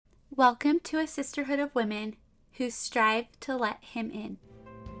Welcome to a sisterhood of women who strive to let Him in.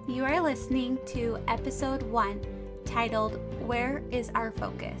 You are listening to episode 1, titled, Where is Our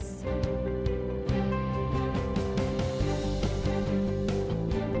Focus?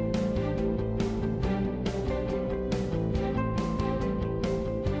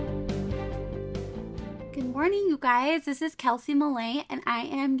 Good morning, you guys. This is Kelsey Millay, and I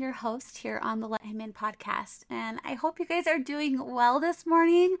am your host here on the Let Him In podcast. And I hope you guys are doing well this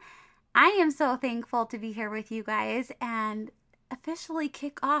morning. I am so thankful to be here with you guys and officially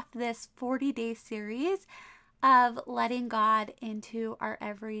kick off this 40-day series of letting God into our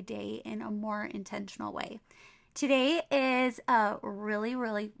everyday in a more intentional way. Today is a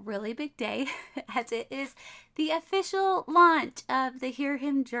really big day as it is the official launch of the Hear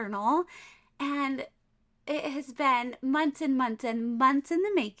Him Journal, and it has been months and months and months in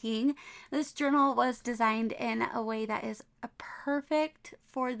the making. This journal was designed in a way that is perfect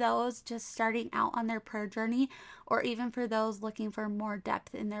for those just starting out on their prayer journey, or even for those looking for more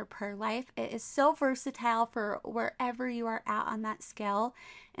depth in their prayer life. It is so versatile for wherever you are at on that scale.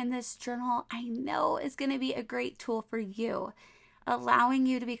 And this journal, I know, is going to be a great tool for you, allowing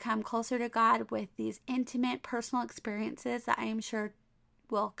you to become closer to God with these intimate personal experiences that I am sure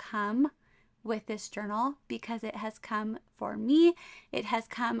will come with this journal, because it has come for me. It has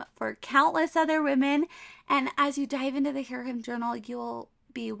come for countless other women. And as you dive into the Hear Him Journal, you'll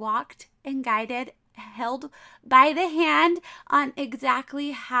be walked and guided, held by the hand on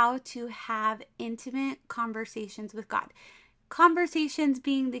exactly how to have intimate conversations with God. Conversations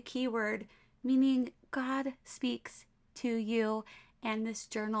being the key word, meaning God speaks to you, and this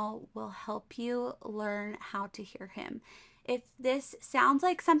journal will help you learn how to hear Him. If this sounds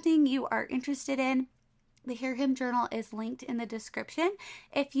like something you are interested in, the Hear Him Journal is linked in the description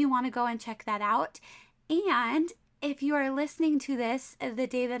if you want to go and check that out. And if you are listening to this the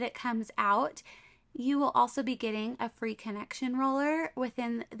day that it comes out, you will also be getting a free connection roller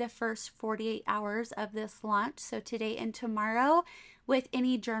within the first 48 hours of this launch. So today and tomorrow with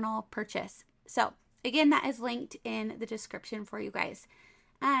any journal purchase. So again, that is linked in the description for you guys.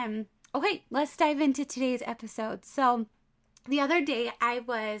 Okay, let's dive into today's episode. So the other day, I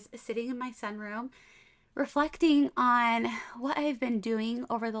was sitting in my sunroom reflecting on what I've been doing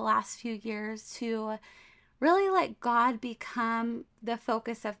over the last few years to really let God become the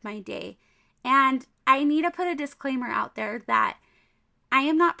focus of my day. And I need to put a disclaimer out there that I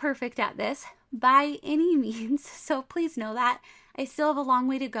am not perfect at this by any means. So please know that. I still have a long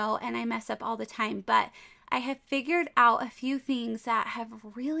way to go and I mess up all the time. But I have figured out a few things that have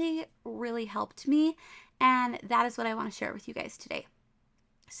really helped me. And that is what I want to share with you guys today.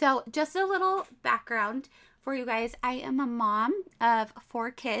 So just a little background for you guys. I am a mom of 4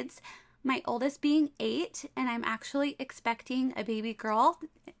 kids, my oldest being 8, and I'm actually expecting a baby girl,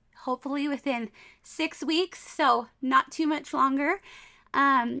 hopefully within 6 weeks, so not too much longer.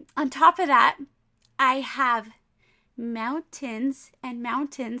 On top of that, I have mountains and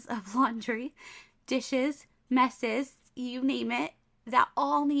mountains of laundry, dishes, messes, you name it, that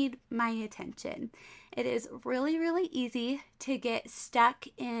all need my attention. It is really easy to get stuck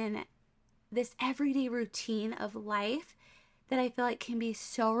in this everyday routine of life that I feel like can be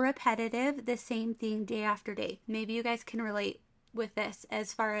so repetitive, the same thing day after day. Maybe you guys can relate with this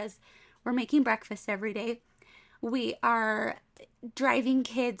as far as we're making breakfast every day. We are driving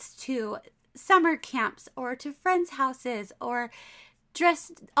kids to summer camps or to friends' houses, or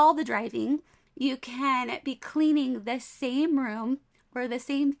just all the driving. You can be cleaning the same room or the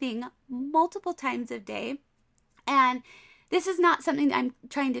same thing multiple times a day. And this is not something I'm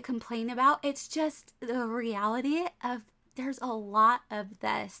trying to complain about. It's just the reality of there's a lot of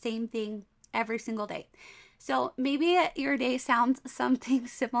the same thing every single day. So maybe your day sounds something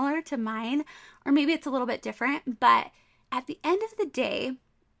similar to mine, or maybe it's a little bit different. But at the end of the day,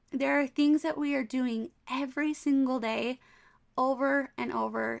 there are things that we are doing every single day over and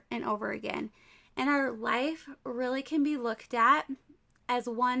over and over again. And our life really can be looked at as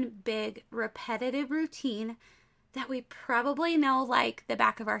one big repetitive routine that we probably know like the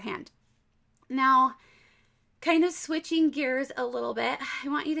back of our hand. Now, kind of switching gears a little bit, I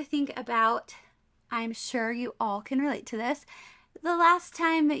want you to think about, I'm sure you all can relate to this, the last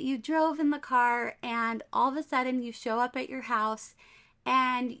time that you drove in the car and all of a sudden you show up at your house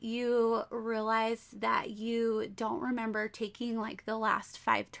and you realize that you don't remember taking like the last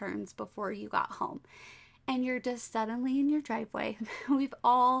 5 turns before you got home. And you're just suddenly in your driveway. We've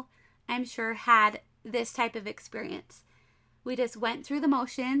all, I'm sure, had this type of experience. We just went through the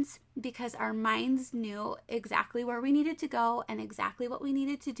motions because our minds knew exactly where we needed to go and exactly what we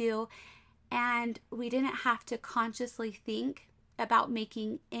needed to do. And we didn't have to consciously think about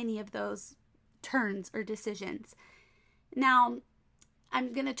making any of those turns or decisions. Now,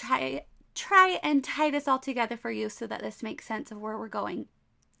 I'm going to try and tie this all together for you so that this makes sense of where we're going.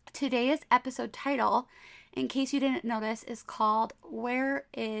 Today's episode title, in case you didn't notice, is called Where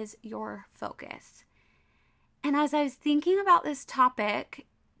is Your Focus? And as I was thinking about this topic,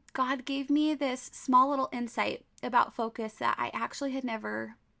 God gave me this small little insight about focus that I actually had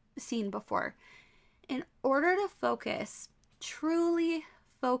never seen before. In order to focus, truly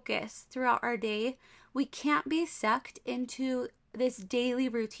focus throughout our day, we can't be sucked into this daily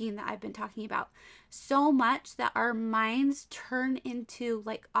routine that I've been talking about so much that our minds turn into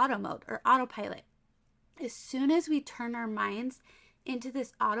like auto mode or autopilot. As soon as we turn our minds into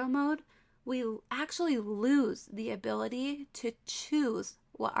this auto mode, we actually lose the ability to choose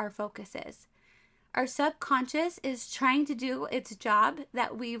what our focus is. Our subconscious is trying to do its job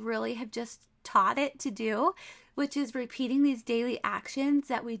that we really have just taught it to do, which is repeating these daily actions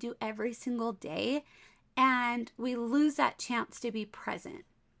that we do every single day, and we lose that chance to be present.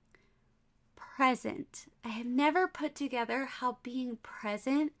 Present. I have never put together how being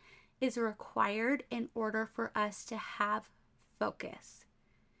present is required in order for us to have focus.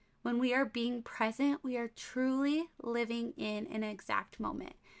 When we are being present, we are truly living in an exact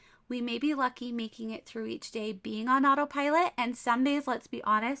moment. We may be lucky making it through each day being on autopilot, and some days, let's be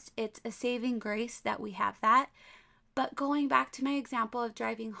honest, it's a saving grace that we have that. But going back to my example of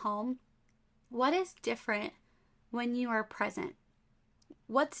driving home, what is different when you are present?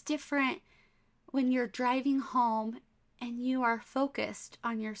 What's different when you're driving home and you are focused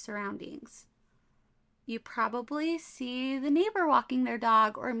on your surroundings? You probably see the neighbor walking their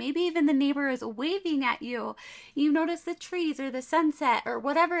dog, or maybe even the neighbor is waving at you. You notice the trees or the sunset or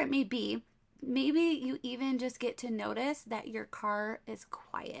whatever it may be. Maybe you even just get to notice that your car is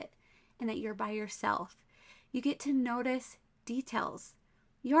quiet and that you're by yourself. You get to notice details.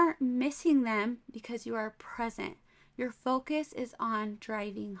 You aren't missing them because you are present. Your focus is on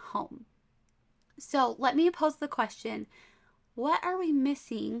driving home. So let me pose the question, what are we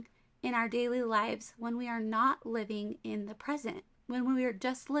missing in our daily lives when we are not living in the present? When we are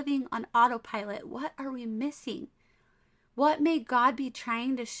just living on autopilot, what are we missing? What may God be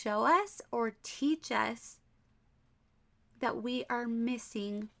trying to show us or teach us that we are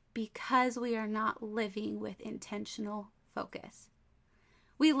missing because we are not living with intentional focus?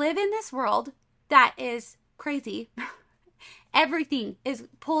 We live in this world that is crazy. Everything is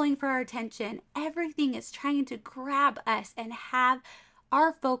pulling for our attention. Everything is trying to grab us and have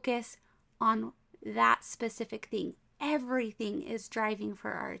our focus on that specific thing. Everything is driving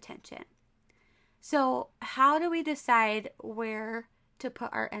for our attention. So how do we decide where to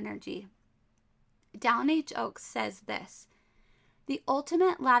put our energy? Dallin H. Oaks says this: the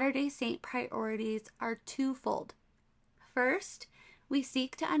ultimate Latter-day Saint priorities are twofold. First, we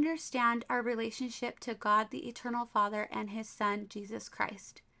seek to understand our relationship to God, the Eternal Father, and His Son, Jesus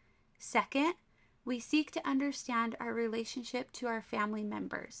Christ. Second, we seek to understand our relationship to our family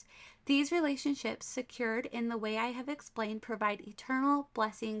members. These relationships, secured in the way I have explained, provide eternal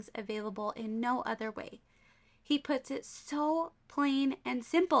blessings available in no other way. He puts it so plain and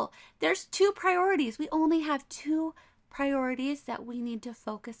simple. There's two priorities. We only have two priorities that we need to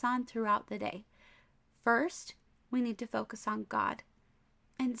focus on throughout the day. First, we need to focus on God.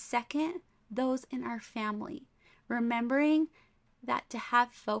 And second, those in our family. Remembering that to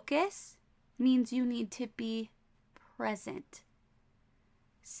have focus means you need to be present.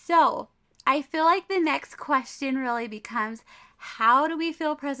 So, I feel like the next question really becomes, how do we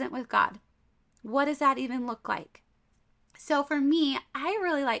feel present with God? What does that even look like? So for me, I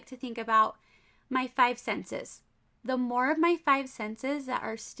really like to think about my five senses. The more of my five senses that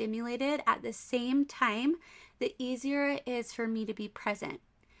are stimulated at the same time, the easier it is for me to be present.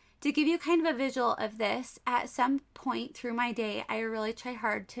 To give you kind of a visual of this, at some point through my day, I really try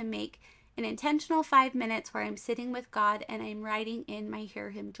hard to make an intentional 5 minutes where I'm sitting with God and I'm writing in my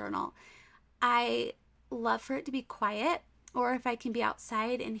Hear Him journal. I love for it to be quiet, or if I can be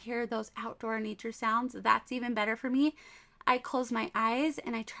outside and hear those outdoor nature sounds, that's even better for me. I close my eyes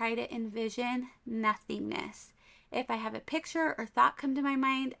and I try to envision nothingness. If I have a picture or thought come to my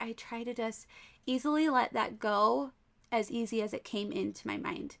mind, I try to just easily let that go as easy as it came into my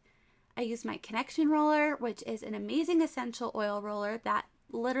mind. I use my Connection roller, which is an amazing essential oil roller that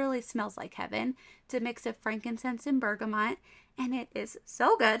literally smells like heaven. It's a mix of frankincense and bergamot, and it is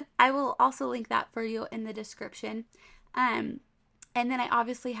so good. I will also link that for you in the description. And then I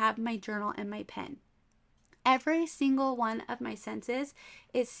obviously have my journal and my pen. Every single one of my senses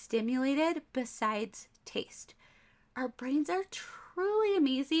is stimulated besides taste. Our brains are truly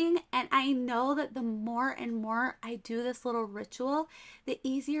amazing. And I know that the more and more I do this little ritual, the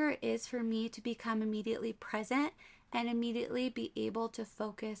easier it is for me to become immediately present and immediately be able to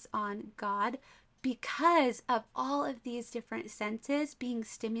focus on God because of all of these different senses being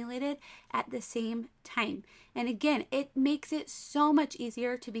stimulated at the same time. And again, it makes it so much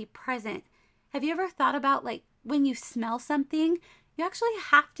easier to be present. Have you ever thought about like when you smell something, you actually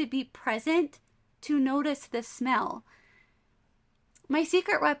have to be present to notice the smell? My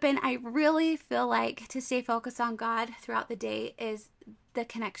secret weapon, I really feel like, to stay focused on God throughout the day is the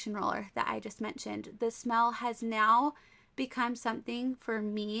connection roller that I just mentioned. The smell has now become something for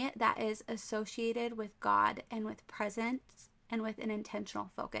me that is associated with God and with presence and with an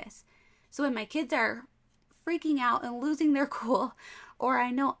intentional focus. So when my kids are freaking out and losing their cool, or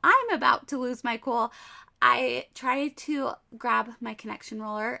I know I'm about to lose my cool, I try to grab my connection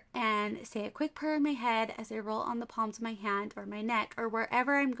roller and say a quick prayer in my head as I roll on the palms of my hand or my neck or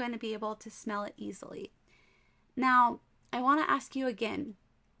wherever I'm going to be able to smell it easily. Now, I want to ask you again,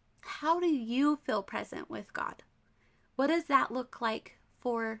 how do you feel present with God? What does that look like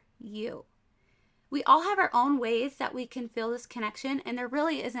for you? We all have our own ways that we can feel this connection, and there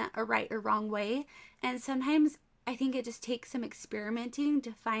really isn't a right or wrong way. And sometimes I think it just takes some experimenting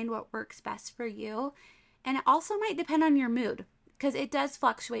to find what works best for you. And it also might depend on your mood, because it does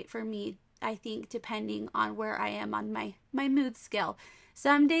fluctuate for me, I think, depending on where I am on my mood scale.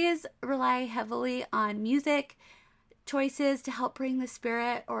 Some days rely heavily on music choices to help bring the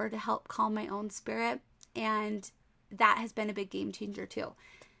spirit or to help calm my own spirit. And that has been a big game changer too.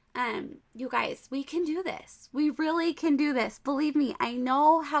 You guys, we can do this. We really can do this. Believe me, I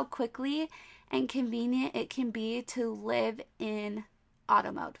know how quickly and convenient it can be to live in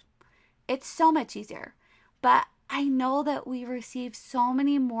auto mode. It's so much easier. But I know that we receive so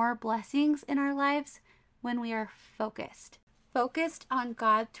many more blessings in our lives when we are focused on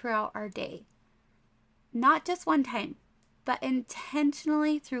God throughout our day. Not just one time, but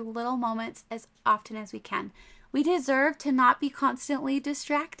intentionally through little moments as often as we can. We deserve to not be constantly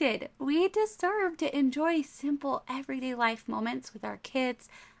distracted. We deserve to enjoy simple everyday life moments with our kids,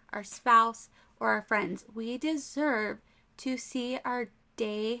 our spouse, or our friends. We deserve to see our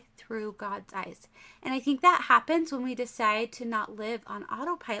day through God's eyes. And I think that happens when we decide to not live on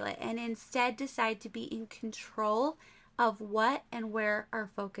autopilot and instead decide to be in control of what and where our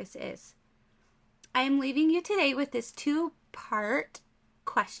focus is. I am leaving you today with this 2-part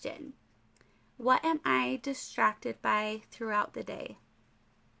question. What am I distracted by throughout the day?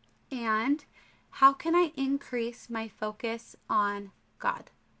 And how can I increase my focus on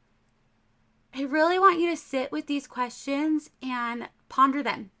God? I really want you to sit with these questions and ponder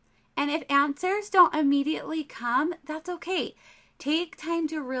them. And if answers don't immediately come, that's okay. Take time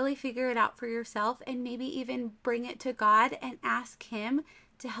to really figure it out for yourself and maybe even bring it to God and ask Him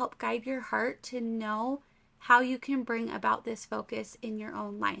to help guide your heart to know how you can bring about this focus in your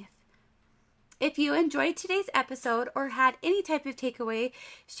own life. If you enjoyed today's episode or had any type of takeaway,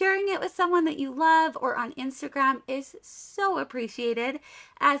 sharing it with someone that you love or on Instagram is so appreciated.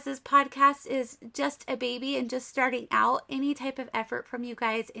 As this podcast is just a baby and just starting out, any type of effort from you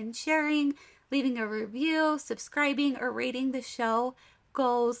guys in sharing, leaving a review, subscribing, or rating the show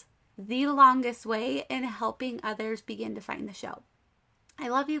goes the longest way in helping others begin to find the show. I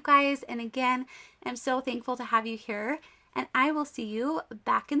love you guys, and again, I'm so thankful to have you here. And I will see you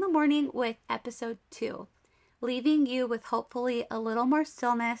back in the morning with episode 2, leaving you with hopefully a little more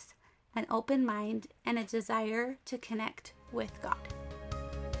stillness, an open mind, and a desire to connect with God.